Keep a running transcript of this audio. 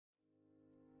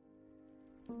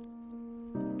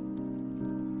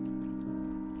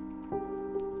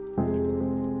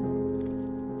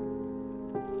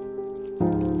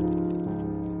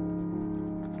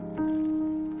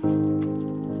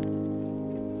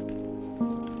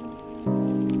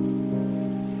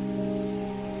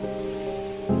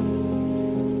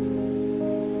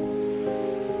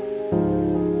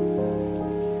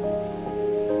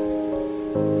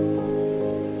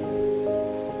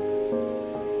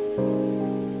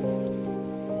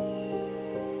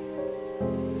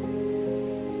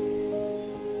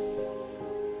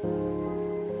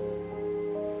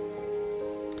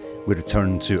We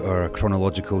return to our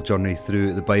chronological journey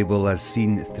through the Bible as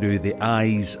seen through the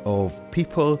eyes of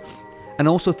people and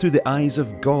also through the eyes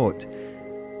of God.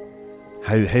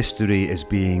 How history is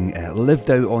being lived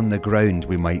out on the ground,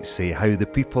 we might say, how the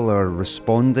people are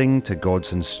responding to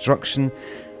God's instruction,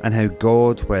 and how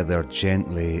God, whether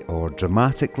gently or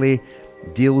dramatically,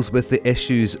 deals with the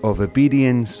issues of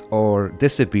obedience or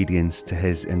disobedience to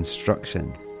his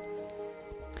instruction.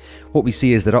 What we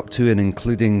see is that up to and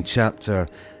including chapter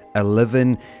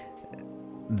 11,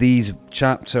 these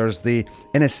chapters, they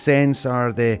in a sense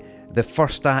are the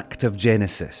first act of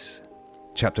Genesis.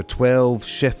 Chapter 12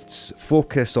 shifts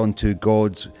focus onto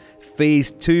God's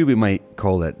phase 2, we might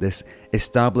call it, this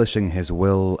establishing his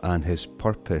will and his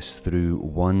purpose through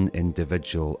one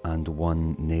individual and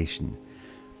one nation.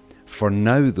 For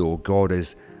now though, God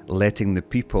is letting the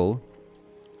people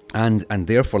and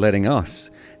therefore letting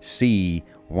us see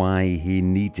why he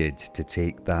needed to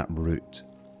take that route.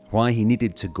 Why he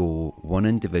needed to go one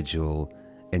individual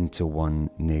into one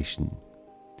nation.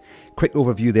 Quick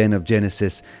overview then of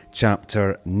Genesis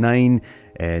chapter 9.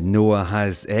 Noah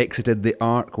has exited the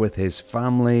ark with his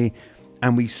family,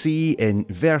 and we see in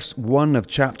verse 1 of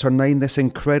chapter 9 this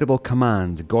incredible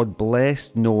command. God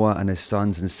blessed Noah and his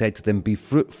sons and said to them, "Be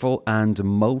fruitful and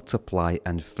multiply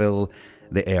and fill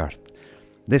the earth."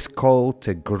 This call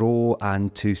to grow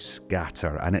and to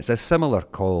scatter, and it's a similar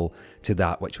call to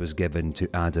that which was given to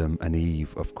Adam and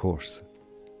Eve, of course.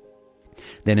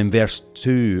 Then in verse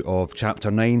 2 of chapter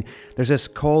 9, there's this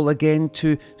call again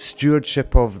to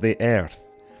stewardship of the earth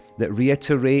that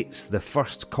reiterates the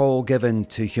first call given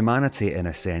to humanity in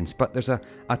a sense, but there's a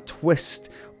twist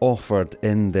offered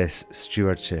in this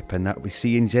stewardship, and that we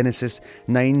see in Genesis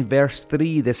 9 verse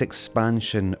 3, this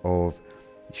expansion of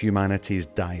humanity's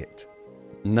diet.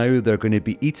 Now they're going to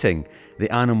be eating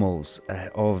the animals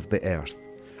of the earth.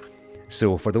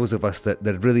 So for those of us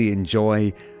that really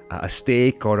enjoy a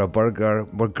steak or a burger,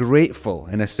 we're grateful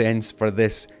in a sense for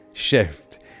this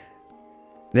shift.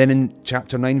 Then in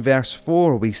chapter 9 verse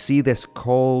 4, we see this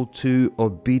call to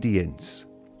obedience.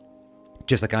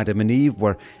 Just like Adam and Eve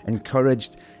were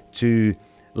encouraged to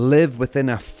live within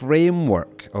a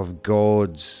framework of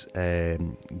God's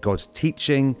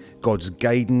teaching, God's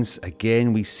guidance.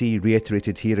 Again, we see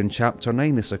reiterated here in chapter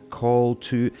 9, this a call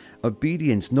to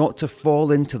obedience, not to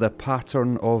fall into the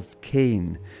pattern of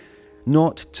Cain,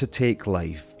 not to take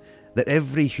life, that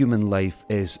every human life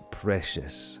is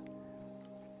precious.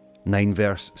 9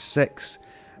 verse 6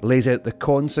 lays out the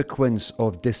consequence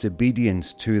of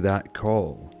disobedience to that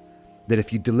call, that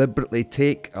if you deliberately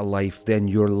take a life, then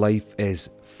your life is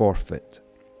forfeit.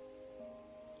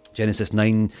 Genesis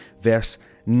 9 verse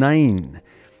 9,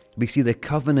 we see the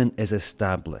covenant is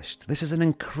established. This is an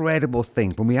incredible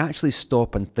thing. When we actually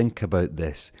stop and think about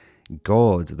this,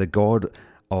 God, the God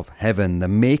of heaven, the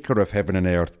maker of heaven and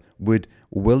earth, would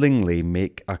willingly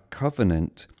make a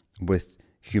covenant with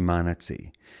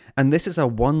humanity. And this is a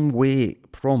one-way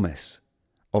promise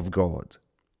of God.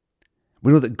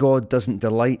 We know that God doesn't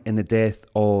delight in the death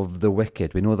of the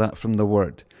wicked. We know that from the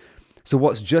Word. So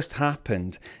what's just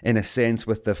happened, in a sense,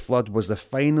 with the flood was the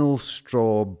final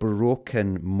straw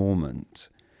broken moment.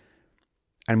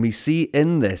 And we see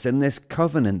in this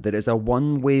covenant, that is a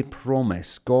one-way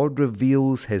promise. God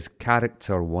reveals his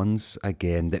character once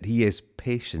again, that he is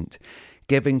patient,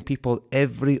 giving people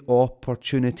every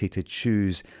opportunity to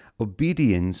choose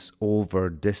obedience over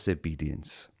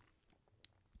disobedience.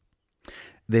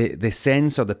 The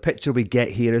sense or the picture we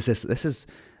get here is this: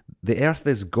 the earth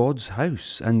is God's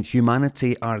house and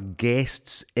humanity are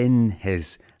guests in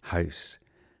his house.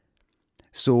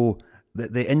 So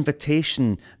the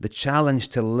invitation, the challenge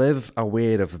to live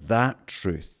aware of that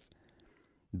truth,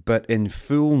 but in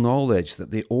full knowledge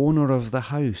that the owner of the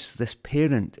house, this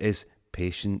parent, is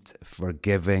patient,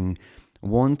 forgiving,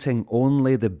 wanting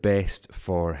only the best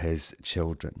for his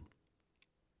children.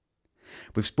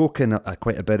 We've spoken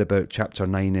quite a bit about chapter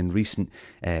 9 in recent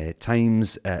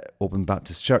times at Open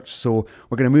Baptist Church, so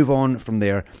we're going to move on from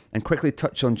there and quickly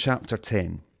touch on chapter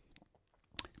 10.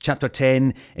 Chapter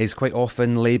 10 is quite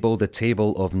often labelled the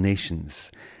Table of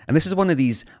Nations. And this is one of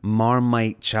these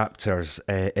Marmite chapters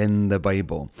in the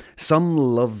Bible. Some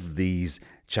love these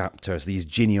chapters, these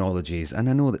genealogies, and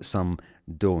I know that some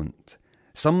don't.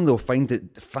 Some, though, find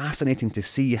it fascinating to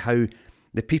see how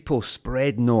the people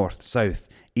spread north, south,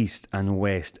 east and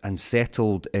west and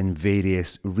settled in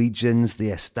various regions. They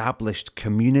established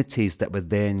communities that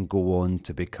would then go on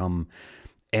to become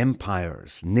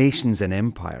empires, nations and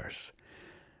empires.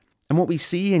 And what we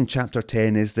see in chapter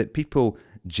 10 is that people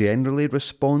generally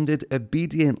responded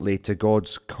obediently to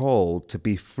God's call to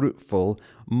be fruitful,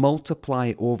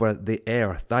 multiply over the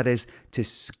earth, that is, to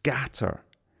scatter,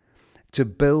 to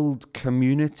build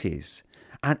communities,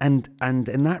 and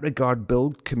in that regard,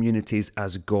 build communities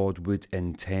as God would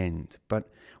intend. But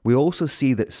we also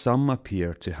see that some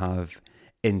appear to have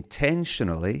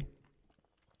intentionally,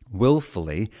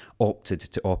 willfully opted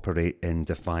to operate in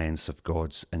defiance of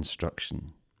God's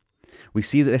instruction. We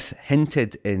see this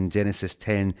hinted in Genesis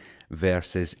 10,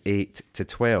 verses 8 to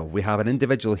 12. We have an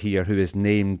individual here who is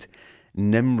named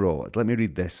Nimrod. Let me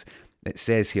read this. It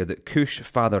says here that Cush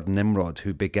fathered Nimrod,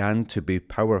 who began to be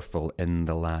powerful in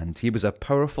the land. He was a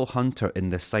powerful hunter in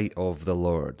the sight of the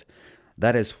Lord.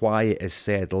 That is why it is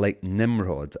said, like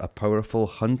Nimrod, a powerful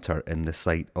hunter in the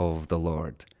sight of the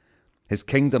Lord. His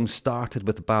kingdom started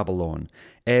with Babylon,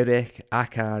 Erech,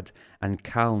 Akkad, and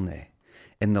Calneh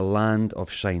in the land of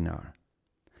Shinar.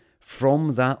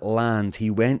 From that land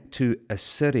he went to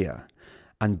Assyria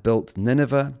and built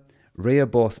Nineveh,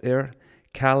 Rehoboth-ir,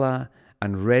 Calah,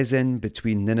 and Rezin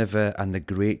between Nineveh and the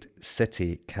great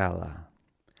city Calah.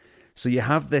 So you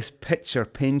have this picture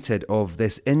painted of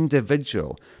this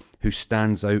individual who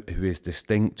stands out, who is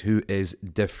distinct, who is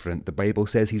different. The Bible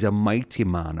says he's a mighty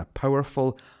man, a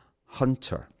powerful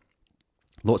hunter.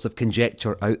 Lots of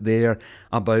conjecture out there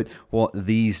about what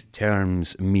these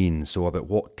terms mean. So about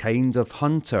what kind of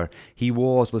hunter he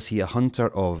was. Was he a hunter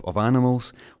of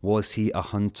animals? Was he a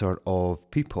hunter of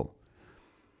people?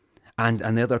 And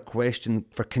another question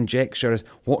for conjecture is,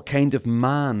 what kind of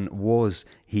man was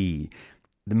he?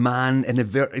 The man in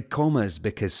inverted commas,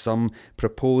 because some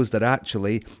propose that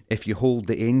actually, if you hold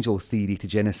the angel theory to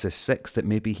Genesis 6, that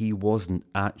maybe he wasn't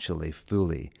actually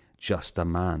fully just a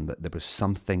man, that there was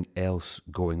something else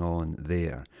going on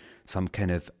there, some kind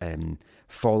of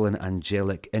fallen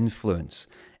angelic influence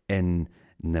in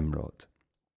Nimrod.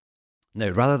 Now,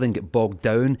 rather than get bogged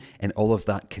down in all of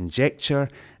that conjecture,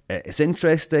 it's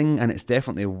interesting and it's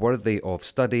definitely worthy of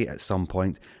study at some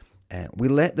point. We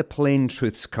let the plain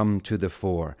truths come to the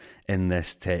fore in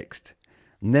this text.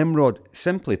 Nimrod,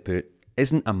 simply put,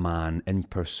 isn't a man in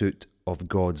pursuit of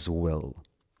God's will.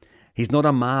 He's not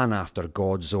a man after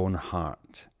God's own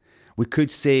heart. We could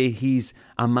say he's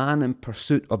a man in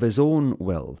pursuit of his own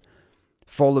will,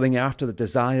 following after the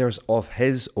desires of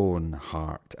his own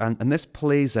heart. And this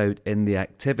plays out in the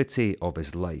activity of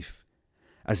his life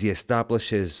as he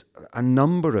establishes a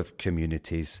number of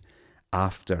communities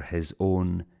after his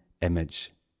own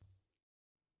image.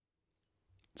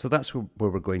 So that's where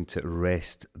we're going to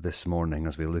rest this morning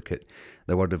as we look at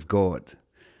the Word of God.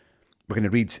 We're going to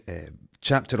read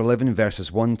chapter 11,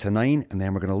 verses 1 to 9, and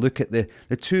then we're going to look at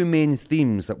the two main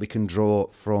themes that we can draw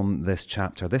from this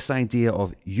chapter. This idea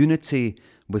of unity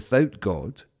without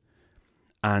God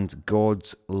and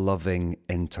God's loving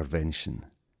intervention.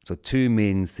 So two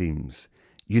main themes: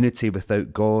 unity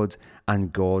without God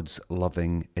and God's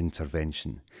loving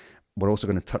intervention. We're also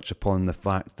going to touch upon the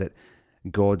fact that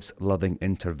God's loving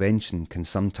intervention can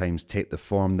sometimes take the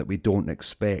form that we don't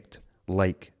expect,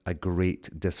 like a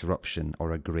great disruption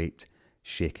or a great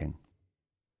shaking.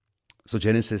 So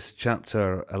Genesis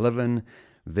chapter 11,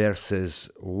 verses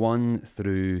 1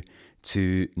 through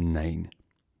to 9.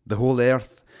 The whole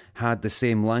earth had the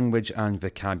same language and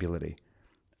vocabulary.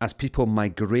 As people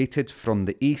migrated from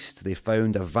the east, they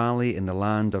found a valley in the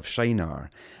land of Shinar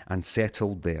and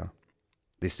settled there.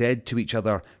 They said to each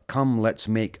other, "Come, let's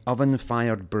make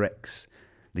oven-fired bricks."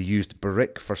 They used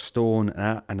brick for stone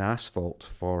and asphalt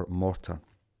for mortar.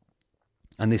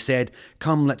 And they said,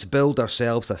 "Come, let's build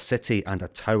ourselves a city and a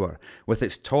tower with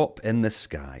its top in the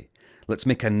sky. Let's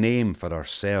make a name for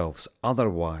ourselves,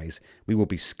 otherwise we will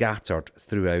be scattered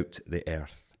throughout the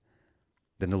earth."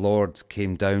 Then the Lord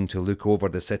came down to look over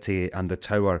the city and the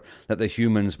tower that the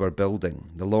humans were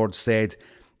building. The Lord said,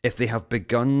 "If they have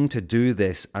begun to do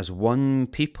this as one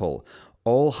people,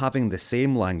 all having the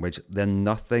same language, then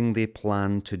nothing they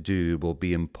plan to do will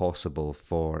be impossible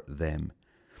for them.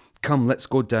 Come, let's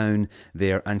go down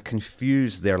there and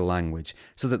confuse their language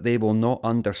so that they will not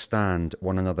understand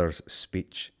one another's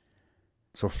speech."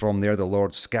 So from there the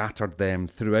Lord scattered them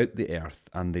throughout the earth,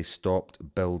 and they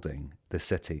stopped building the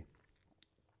city.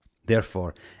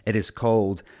 Therefore, it is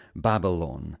called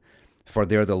Babylon, for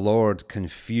there the Lord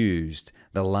confused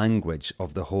the language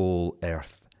of the whole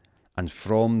earth, and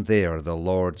from there the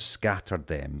Lord scattered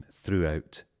them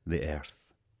throughout the earth.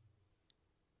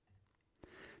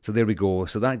 So there we go.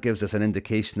 So that gives us an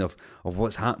indication of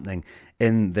what's happening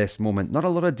in this moment. Not a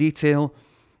lot of detail.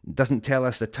 Doesn't tell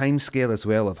us the time scale as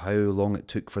well of how long it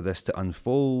took for this to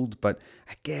unfold, but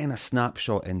again, a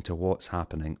snapshot into what's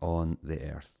happening on the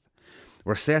earth.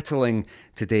 We're settling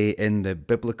today in the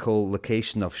biblical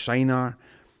location of Shinar,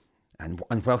 and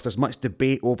whilst there's much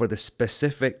debate over the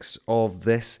specifics of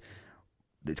this,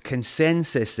 the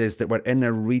consensus is that we're in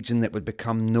a region that would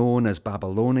become known as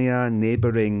Babylonia,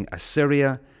 neighbouring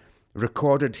Assyria,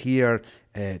 recorded here,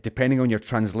 depending on your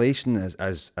translation,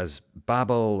 as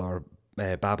Babel or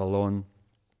Babylon.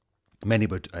 Many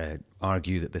would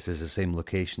argue that this is the same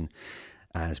location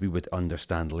as we would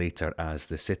understand later as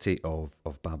the city of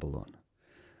Babylon.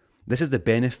 This is the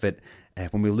benefit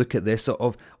when we look at this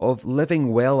of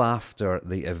living well after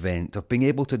the event, of being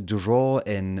able to draw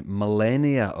in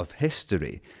millennia of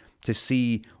history to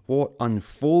see what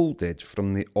unfolded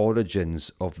from the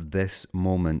origins of this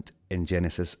moment in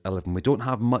Genesis 11. We don't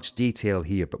have much detail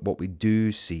here, but what we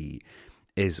do see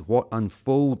is what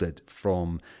unfolded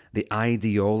from the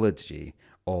ideology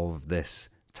of this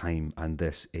time and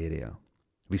this area.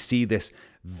 We see this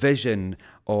vision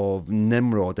of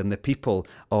Nimrod and the people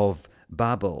of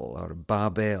Babel or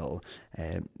Babel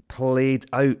played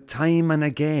out time and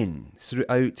again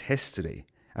throughout history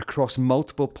across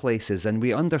multiple places, and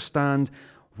we understand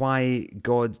why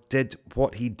God did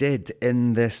what he did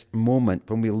in this moment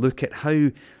when we look at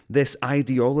how this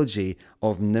ideology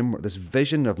of Nimrod, this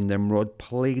vision of Nimrod,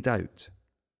 played out.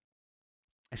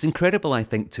 It's incredible, I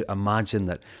think, to imagine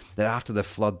that after the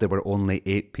flood there were only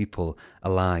 8 people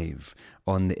alive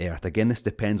on the earth. Again, this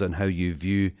depends on how you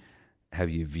view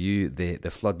the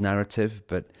flood narrative,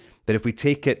 but if we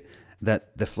take it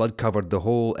that the flood covered the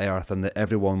whole earth and that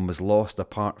everyone was lost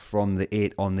apart from the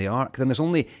 8 on the ark, then there's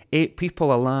only 8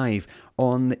 people alive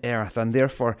on the earth, and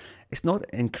therefore it's not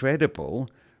incredible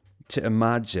to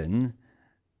imagine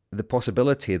the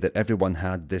possibility that everyone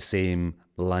had the same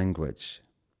language.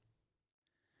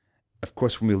 Of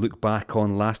course, when we look back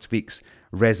on last week's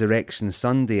Resurrection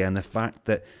Sunday and the fact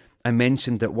that I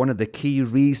mentioned that one of the key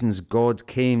reasons God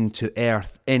came to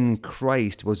earth in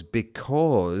Christ was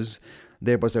because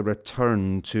there was a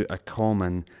return to a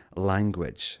common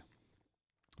language.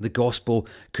 The gospel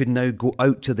could now go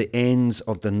out to the ends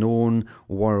of the known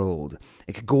world.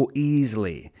 It could go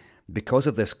easily because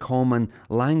of this common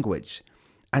language.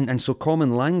 And so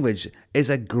common language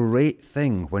is a great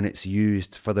thing when it's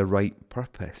used for the right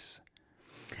purpose.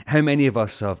 How many of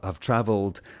us have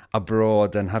travelled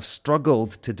abroad and have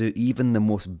struggled to do even the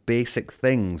most basic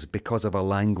things because of a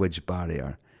language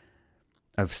barrier?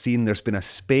 I've seen there's been a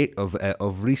spate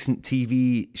of recent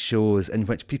TV shows in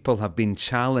which people have been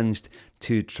challenged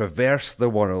to traverse the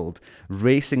world,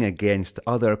 racing against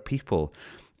other people.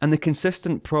 And the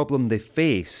consistent problem they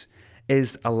face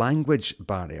is a language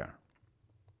barrier.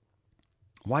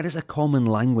 Why does a common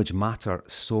language matter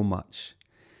so much?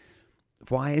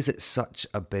 Why is it such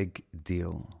a big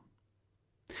deal?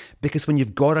 Because when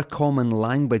you've got a common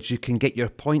language, you can get your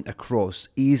point across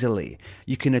easily.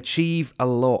 You can achieve a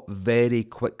lot very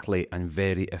quickly and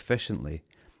very efficiently.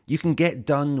 You can get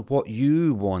done what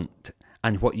you want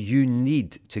and what you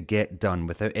need to get done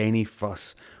without any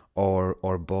fuss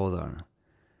or bother.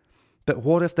 But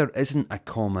what if there isn't a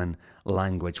common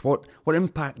language? What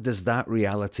impact does that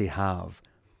reality have?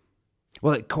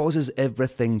 Well, it causes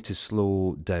everything to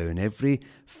slow down, every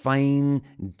fine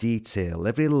detail,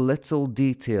 every little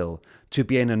detail to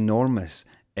be an enormous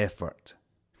effort.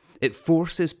 It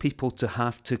forces people to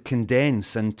have to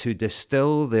condense and to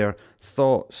distill their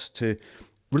thoughts, to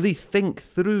really think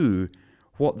through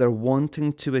what they're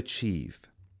wanting to achieve.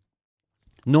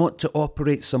 Not to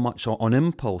operate so much on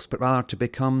impulse, but rather to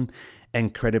become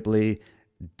incredibly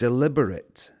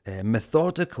deliberate,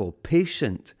 methodical,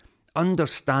 patient,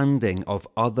 understanding of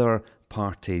other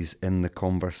parties in the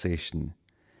conversation.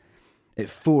 It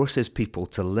forces people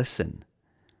to listen.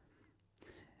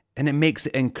 And it makes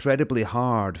it incredibly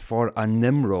hard for a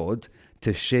Nimrod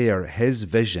to share his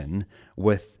vision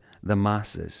with the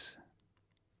masses.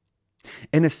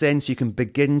 In a sense, you can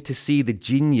begin to see the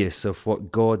genius of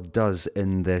what God does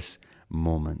in this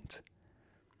moment.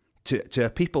 To a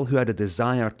people who had a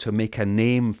desire to make a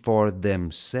name for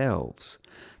themselves,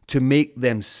 to make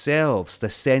themselves the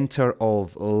centre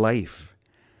of life,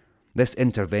 this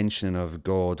intervention of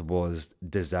God was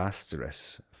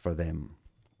disastrous for them.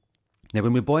 Now,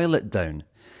 when we boil it down,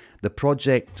 the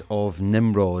project of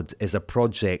Nimrod is a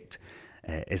project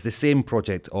is the same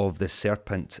project of the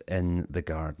serpent in the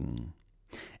garden.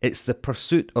 It's the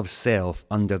pursuit of self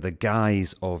under the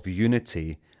guise of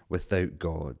unity without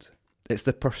God. It's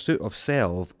the pursuit of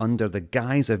self under the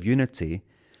guise of unity,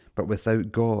 but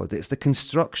without God. It's the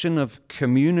construction of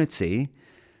community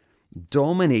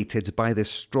dominated by the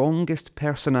strongest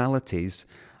personalities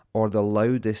or the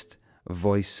loudest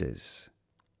voices.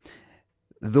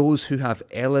 Those who have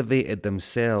elevated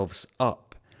themselves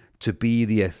up to be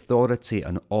the authority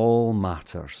on all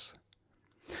matters.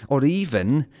 Or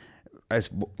even, as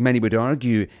many would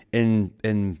argue,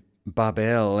 in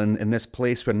Babel, in this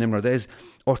place where Nimrod is,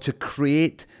 or to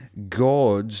create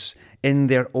gods in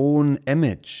their own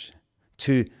image,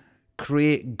 to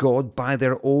create God by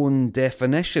their own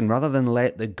definition, rather than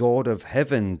let the God of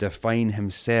heaven define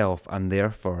himself and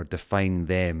therefore define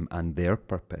them and their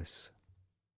purpose.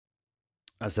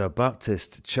 As a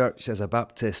Baptist church, as a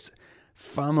Baptist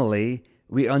family,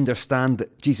 we understand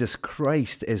that Jesus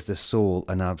Christ is the sole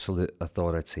and absolute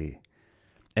authority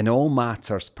in all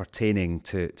matters pertaining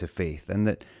to faith, and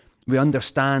that we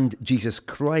understand Jesus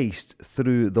Christ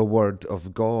through the Word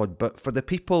of God. But for the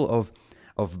people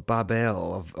of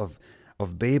Babel,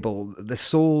 of Babel, the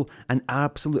sole and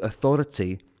absolute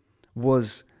authority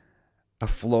was a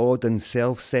flawed and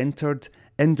self-centered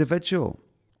individual.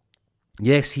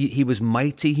 Yes, he was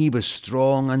mighty, he was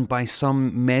strong, and by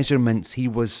some measurements he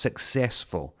was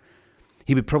successful.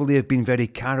 He would probably have been very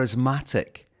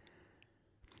charismatic.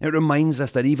 It reminds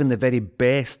us that even the very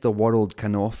best the world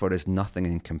can offer is nothing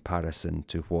in comparison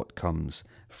to what comes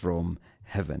from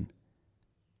heaven.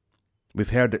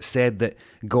 We've heard it said that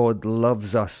God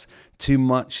loves us too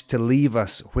much to leave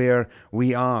us where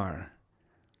we are.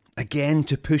 Again,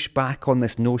 to push back on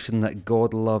this notion that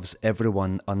God loves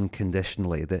everyone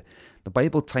unconditionally. The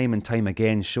Bible time and time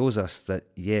again shows us that,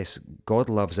 yes, God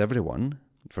loves everyone,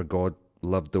 for God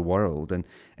loved the world. And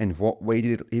in what way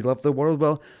did he love the world?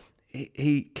 Well,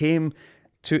 he came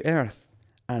to earth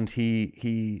and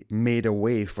he made a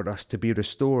way for us to be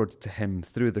restored to him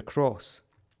through the cross.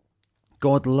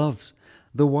 God loves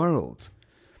the world,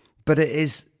 but it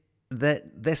is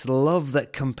that this love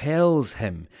that compels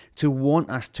him to want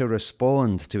us to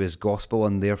respond to his gospel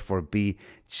and therefore be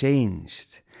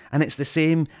changed. And it's the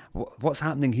same, what's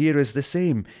happening here is the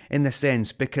same in the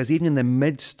sense, because even in the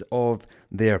midst of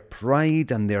their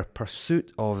pride and their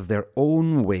pursuit of their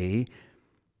own way,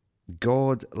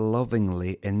 God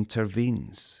lovingly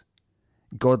intervenes.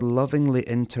 God lovingly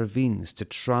intervenes to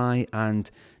try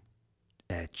and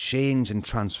change and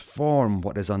transform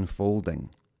what is unfolding.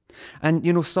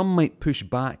 And, some might push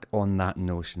back on that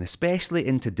notion, especially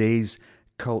in today's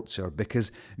culture,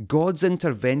 because God's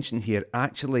intervention here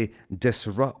actually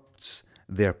disrupts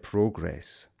their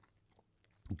progress.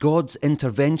 God's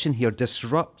intervention here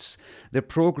disrupts their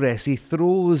progress. He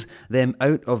throws them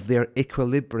out of their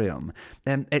equilibrium.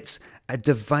 It's a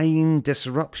divine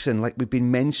disruption, like we've been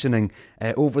mentioning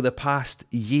over the past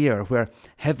year, where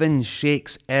heaven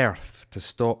shakes earth to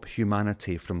stop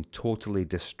humanity from totally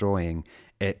destroying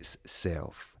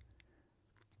itself.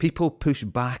 People push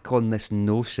back on this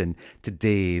notion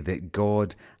today that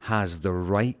God has the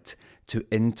right to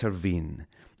intervene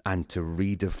and to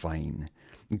redefine.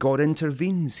 God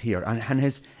intervenes here, and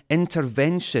his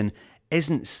intervention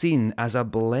isn't seen as a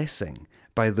blessing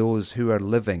by those who are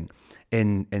living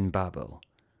in Babel.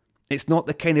 It's not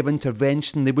the kind of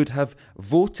intervention they would have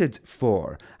voted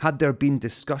for. Had there been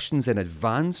discussions in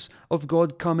advance of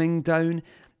God coming down,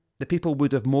 the people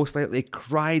would have most likely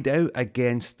cried out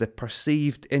against the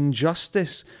perceived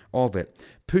injustice of it,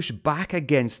 pushed back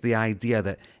against the idea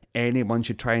that anyone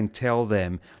should try and tell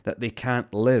them that they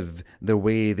can't live the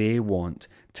way they want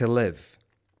to live.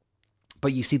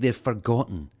 But you see, they've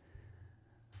forgotten.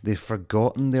 They've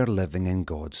forgotten they're living in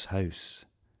God's house.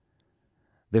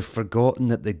 They've forgotten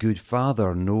that the good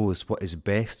Father knows what is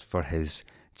best for his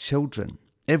children.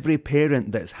 Every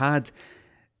parent that's had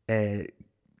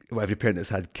every parent that's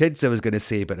had kids, I was going to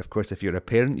say, but of course if you're a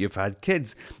parent, you've had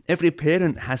kids. Every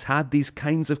parent has had these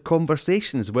kinds of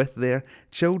conversations with their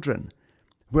children,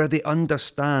 where they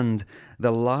understand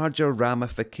the larger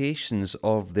ramifications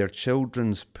of their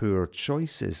children's poor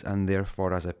choices, and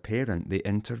therefore as a parent they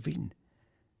intervene.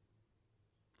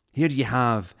 Here you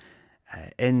have,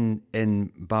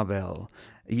 in Babel,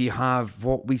 you have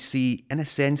what we see in a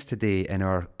sense today in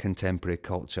our contemporary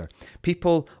culture.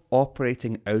 People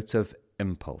operating out of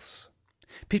impulse.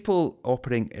 People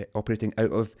operating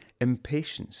out of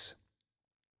impatience,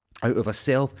 out of a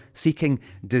self-seeking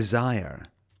desire.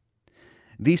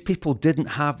 These people didn't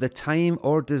have the time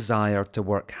or desire to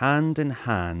work hand in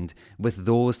hand with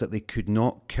those that they could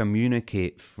not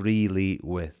communicate freely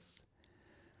with.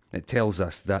 It tells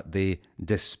us that they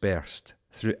dispersed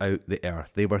throughout the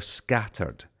earth. They were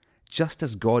scattered, just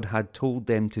as God had told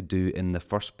them to do in the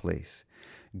first place.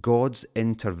 God's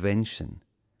intervention.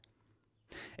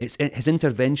 His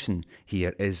intervention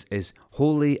here is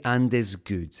holy and is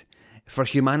good, for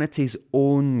humanity's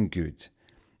own good.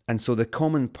 And so the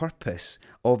common purpose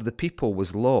of the people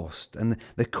was lost, and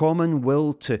the common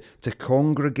will to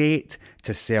congregate,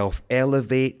 to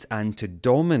self-elevate, and to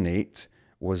dominate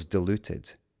was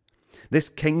diluted. This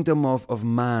kingdom of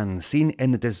man, seen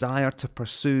in the desire to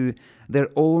pursue their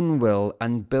own will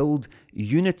and build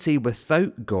unity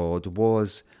without God,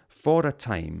 was, for a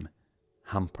time,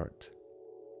 hampered.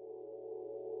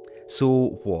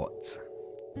 So what?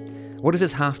 What does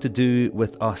this have to do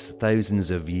with us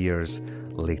thousands of years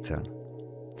later?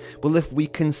 Well, if we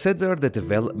consider the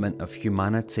development of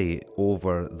humanity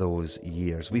over those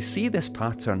years, we see this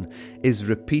pattern is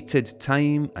repeated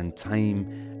time and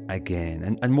time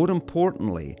again. And more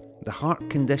importantly, the heart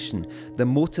condition, the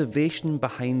motivation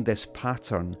behind this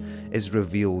pattern is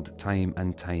revealed time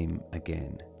and time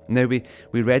again. Now, we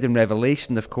read in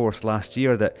Revelation, of course, last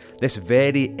year that this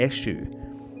very issue,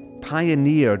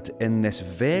 pioneered in this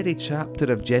very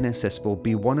chapter of Genesis, will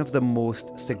be one of the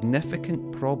most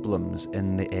significant problems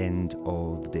in the end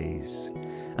of days,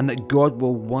 and that God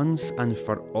will once and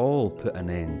for all put an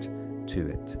end to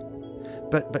it.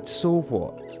 But so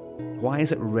what? Why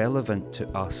is it relevant to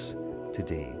us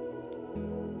today?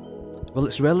 Well,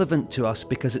 it's relevant to us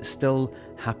because it's still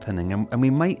happening, and we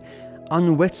might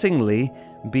unwittingly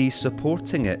be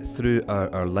supporting it through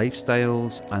our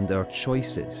lifestyles and our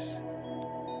choices.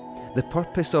 The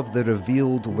purpose of the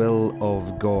revealed will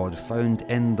of God found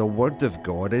in the Word of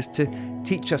God is to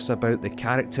teach us about the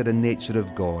character and nature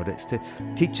of God. It's to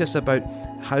teach us about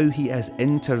how He has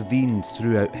intervened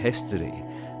throughout history,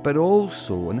 but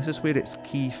also, and this is where it's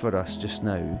key for us just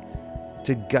now,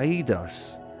 to guide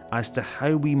us as to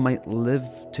how we might live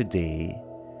today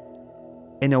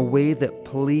in a way that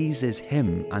pleases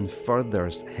Him and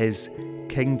furthers His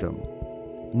kingdom.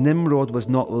 Nimrod was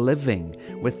not living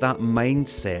with that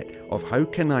mindset of how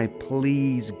can I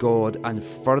please God and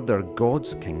further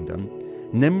God's kingdom.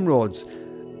 Nimrod's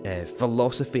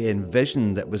philosophy and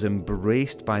vision that was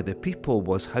embraced by the people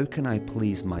was how can I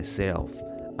please myself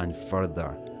and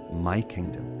further my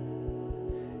kingdom.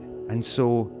 And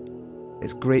so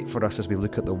it's great for us as we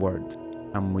look at the Word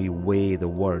and we weigh the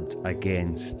Word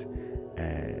against,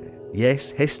 yes,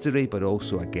 history, but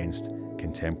also against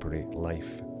contemporary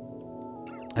life.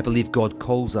 I believe God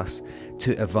calls us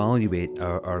to evaluate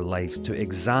our lives, to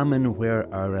examine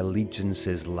where our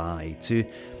allegiances lie, to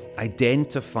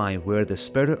identify where the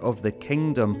spirit of the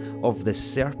kingdom of the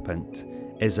serpent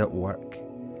is at work.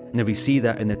 Now we see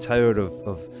that in the Tower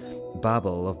of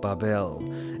Babel.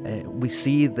 We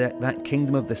see that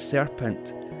kingdom of the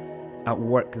serpent at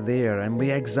work there, and we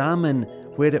examine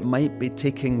where it might be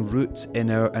taking root in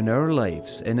our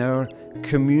lives, in our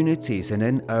communities, and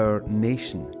in our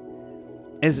nation.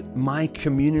 Is my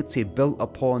community built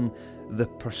upon the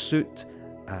pursuit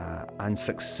and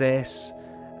success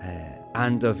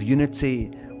and of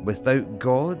unity without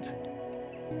God?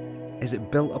 Is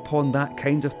it built upon that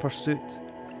kind of pursuit?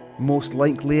 Most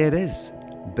likely it is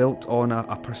built on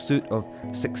a pursuit of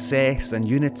success and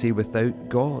unity without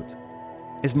God.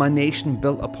 Is my nation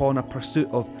built upon a pursuit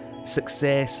of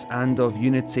success and of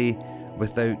unity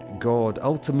without God?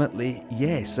 Ultimately,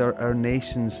 yes, our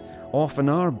nations often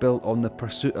are built on the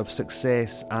pursuit of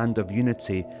success and of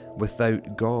unity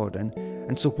without God.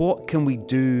 And so what can we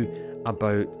do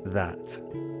about that?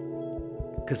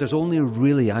 Because there's only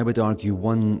really, I would argue,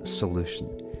 one solution.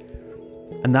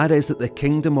 And that is that the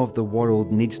kingdom of the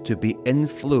world needs to be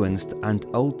influenced and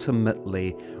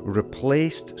ultimately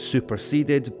replaced,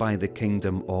 superseded by the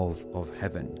kingdom of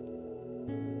heaven.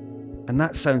 And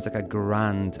that sounds like a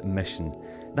grand mission.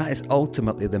 That is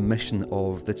ultimately the mission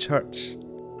of the church.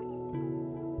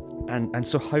 And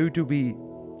so how do we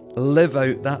live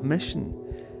out that mission?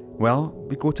 Well,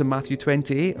 we go to Matthew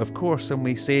 28, of course, and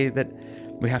we say that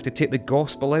we have to take the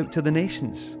gospel out to the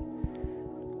nations.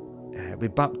 We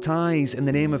baptize in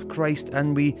the name of Christ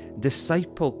and we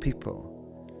disciple people.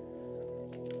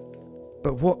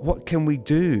 But what can we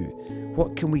do?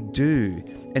 What can we do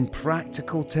in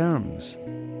practical terms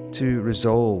to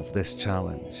resolve this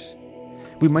challenge?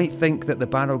 We might think that the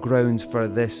battleground for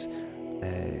this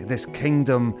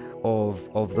kingdom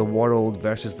of the world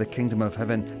versus the kingdom of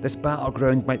heaven, this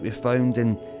battleground might be found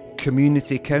in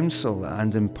community council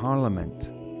and in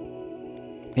parliament.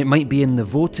 It might be in the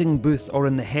voting booth or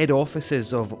in the head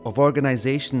offices of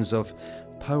organisations of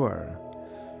power.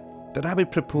 But I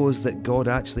would propose that God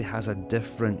actually has a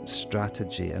different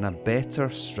strategy and a better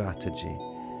strategy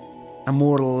a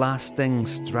more lasting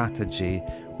strategy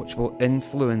which will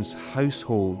influence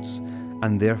households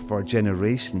and therefore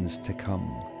generations to come.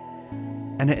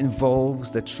 And it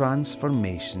involves the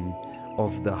transformation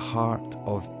of the heart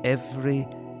of every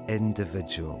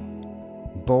individual,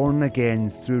 born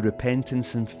again through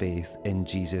repentance and faith in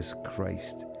Jesus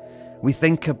Christ. We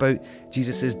think about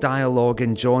Jesus' dialogue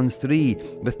in John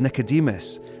 3 with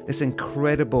Nicodemus, this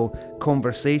incredible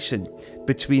conversation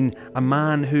between a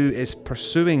man who is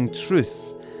pursuing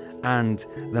truth and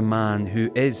the man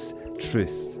who is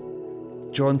truth.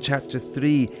 John chapter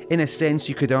 3, in a sense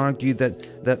you could argue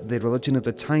that the religion of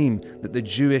the time, that the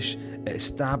Jewish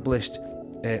established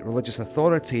religious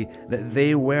authority, that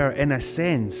they were in a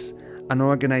sense an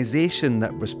organisation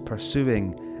that was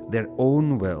pursuing their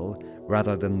own will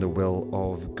rather than the will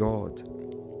of God.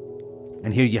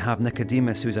 And here you have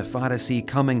Nicodemus, who's a Pharisee,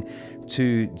 coming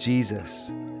to Jesus.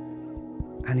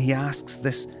 And he asks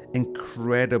this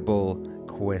incredible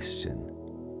question.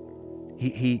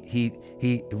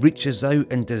 He reaches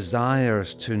out and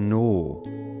desires to know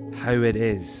how it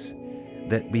is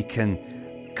that we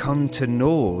can come to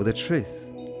know the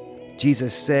truth.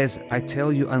 Jesus says, I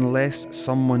tell you, unless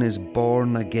someone is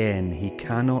born again, he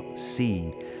cannot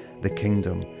see the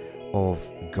kingdom of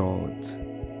God.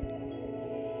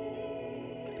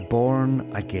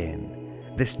 Born again.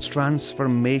 This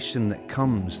transformation that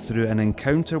comes through an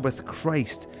encounter with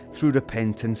Christ through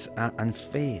repentance and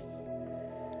faith.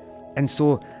 And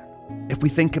so, if we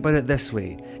think about it this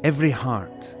way, every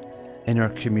heart in our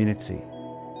community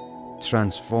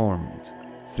transformed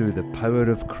through the power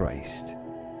of Christ.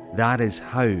 That is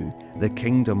how the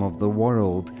kingdom of the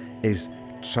world is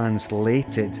transformed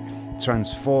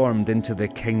into the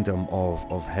kingdom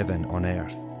of heaven on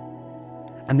earth.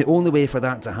 And the only way for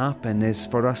that to happen is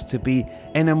for us to be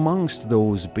in amongst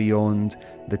those beyond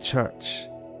the church.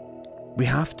 We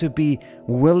have to be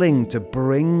willing to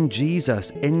bring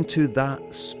Jesus into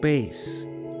that space.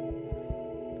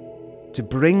 To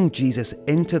bring Jesus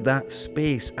into that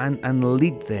space and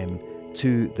lead them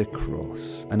to the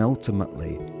cross. And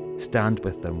ultimately stand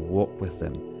with them, walk with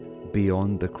them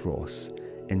beyond the cross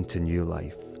into new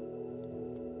life.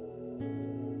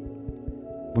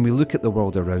 When we look at the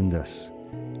world around us,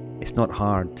 it's not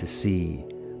hard to see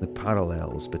the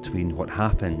parallels between what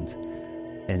happened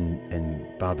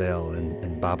in Babel and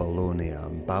in Babylonia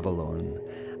and Babylon,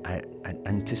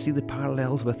 and to see the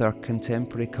parallels with our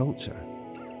contemporary culture.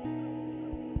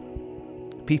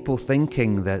 People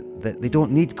thinking that they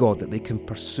don't need God, that they can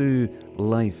pursue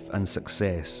life and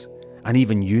success and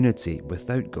even unity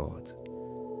without God.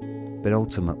 But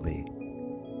ultimately,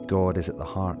 God is at the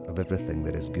heart of everything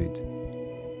that is good.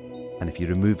 And if you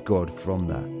remove God from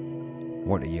that,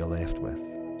 what are you left with?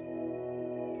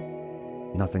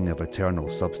 Nothing of eternal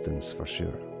substance for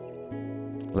sure.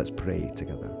 Let's pray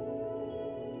together.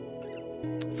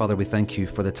 Father, we thank you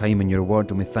for the time in your word,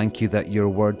 and we thank you that your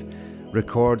word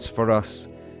records for us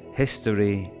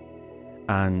history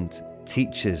and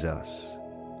teaches us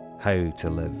how to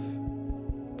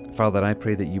live. Father, I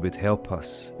pray that you would help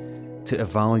us to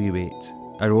evaluate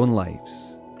our own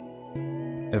lives,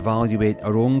 evaluate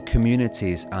our own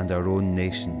communities and our own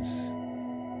nations,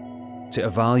 to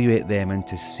evaluate them and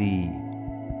to see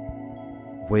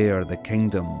where the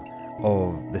kingdom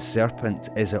of the serpent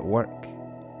is at work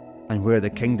and where the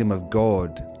kingdom of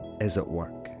God is at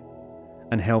work,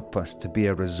 and help us to be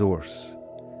a resource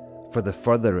for the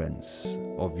furtherance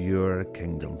of your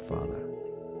kingdom, Father,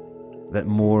 that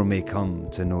more may come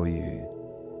to know you,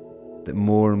 that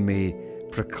more may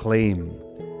proclaim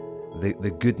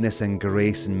the goodness and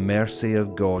grace and mercy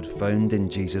of God found in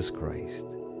Jesus Christ,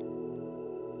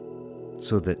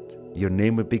 so that your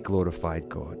name would be glorified,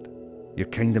 God, your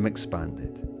kingdom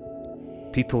expanded,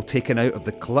 people taken out of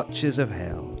the clutches of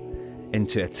hell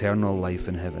into eternal life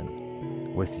in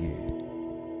heaven with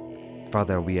you.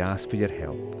 Father, we ask for your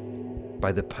help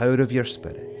by the power of your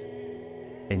Spirit,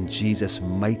 in Jesus'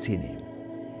 mighty name.